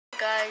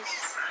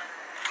guys.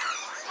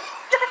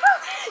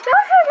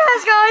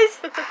 Guys.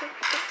 Look at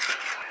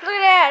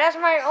that. That's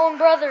my own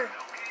brother.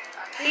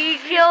 He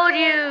killed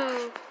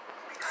you.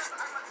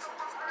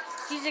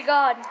 He's a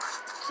god.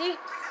 See?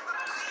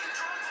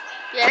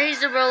 Yeah,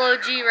 he's a real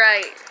OG,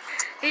 right?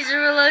 He's a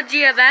real OG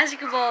at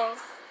basketball.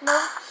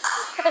 No.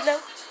 No.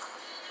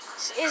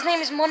 His name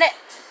is Monet.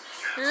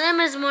 His name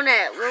is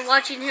Monet. We're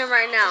watching him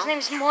right now. His name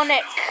is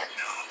Monet.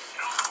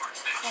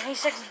 And he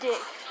sucks dick.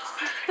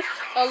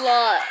 A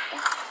lot.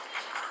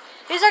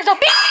 He sucks a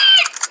dick.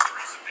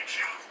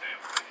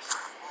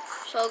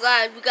 So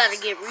guys, we gotta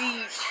get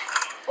reach.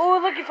 Oh,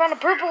 look, you found a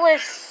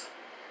purpleist.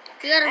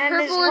 We got a And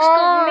this purplish long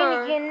scar.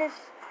 minigun.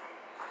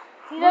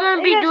 We're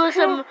gonna be doing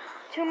some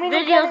two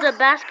videos of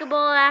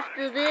basketball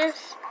after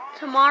this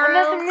tomorrow.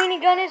 Another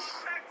minigun is.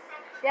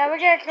 Yeah, we're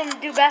gonna come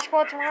do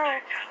basketball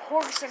tomorrow.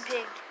 Horse and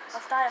pig. I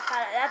thought it.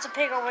 That's a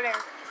pig over there.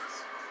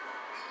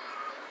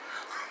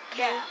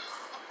 Yeah.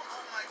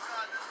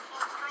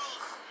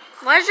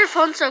 Why is your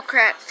phone so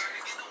cracked?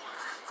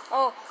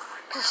 Oh,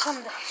 cause some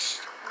of the.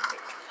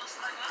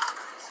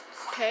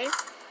 Okay.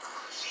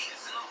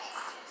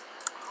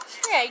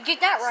 Yeah, you get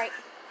that right.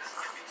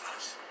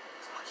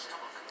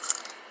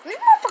 This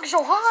motherfucker's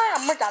so high.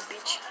 I'm with that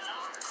bitch.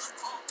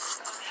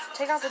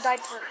 Take out the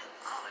diaper.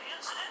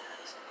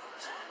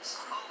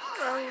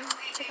 Oh, yeah.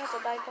 Take out the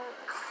diaper.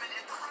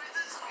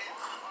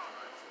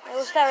 Hey,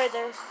 what's that right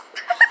there?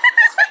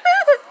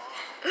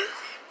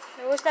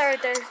 Hey, what's that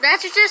right there?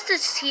 That's just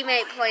his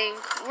teammate playing.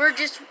 We're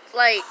just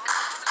like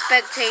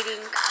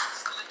spectating.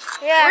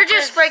 Yeah, We're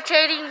just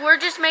spectating. We're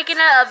just making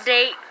an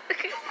update.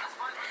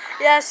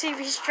 Yeah, see if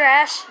he's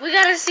trash. We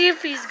gotta see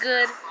if he's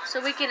good so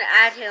we can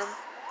add him.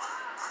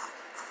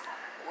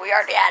 We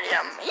already added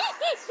him.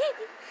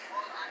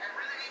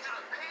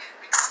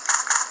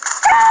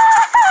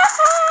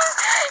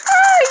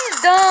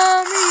 He's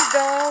dumb. He's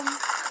dumb.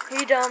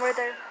 He's dumb right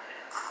there.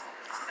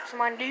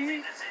 Come on,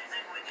 dude.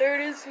 There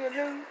it is.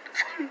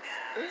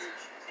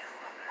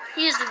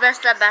 He's the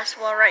best at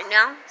basketball right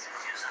now.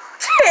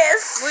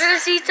 Yes. We're gonna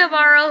see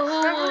tomorrow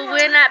who will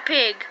win at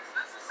pig.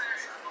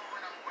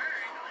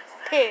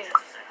 Pig.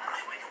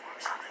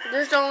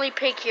 There's the only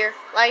pig here.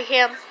 Like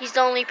him. He's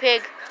the only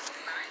pig.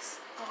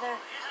 Right there.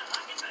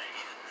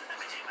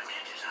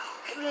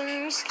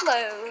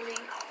 Slowly.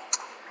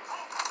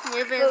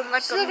 Living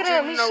like Look a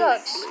at him, he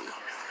sucks. nosebleed.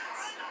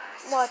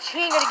 Watch, he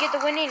ain't gonna get the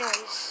win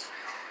anyways.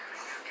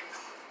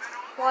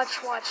 Watch.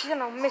 He's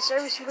gonna miss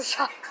every single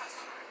shot.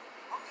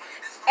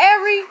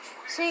 Every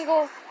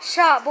single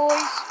shot,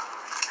 boys.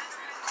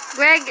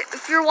 Greg,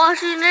 if you're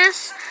watching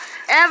this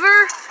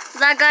ever,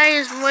 that guy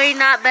is way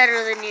not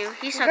better than you.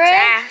 He sucks Greg,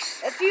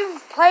 ass. if you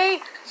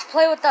play, just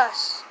play with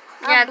us.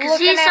 Yeah, because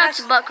he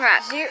sucks butt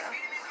crack.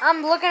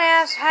 I'm looking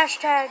at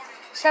hashtag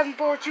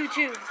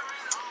 7422.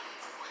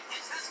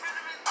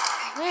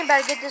 We ain't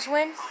about to get this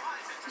win.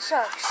 He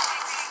sucks.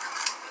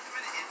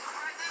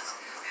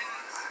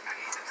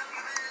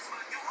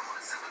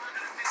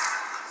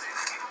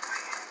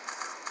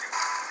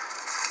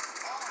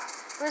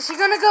 Where's he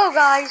gonna go,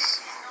 guys?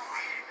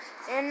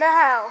 In the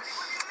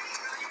house.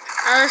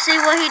 Let's see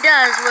what he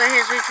does with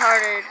his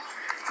retarded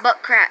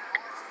butt crack.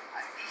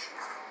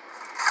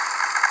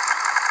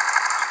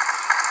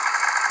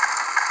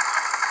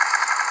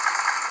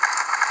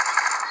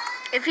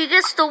 If he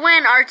gets the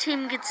win, our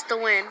team gets the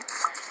win.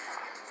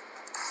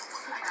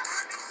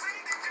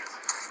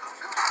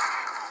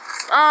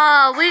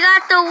 Oh, we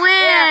got the win!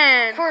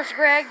 Yeah, of course,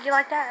 Greg. You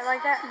like that? I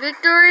like that.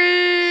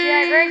 Victory! See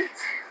that, Greg?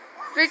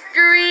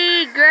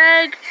 Victory,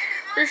 Greg.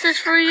 This is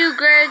for you,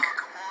 Greg.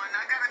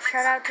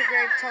 Shout out to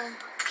Greg. Tell him.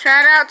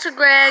 Shout out to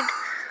Greg.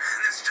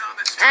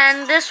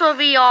 And this will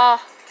be all.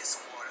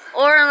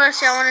 Or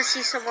unless y'all want to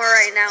see some more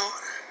right now.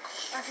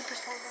 I can push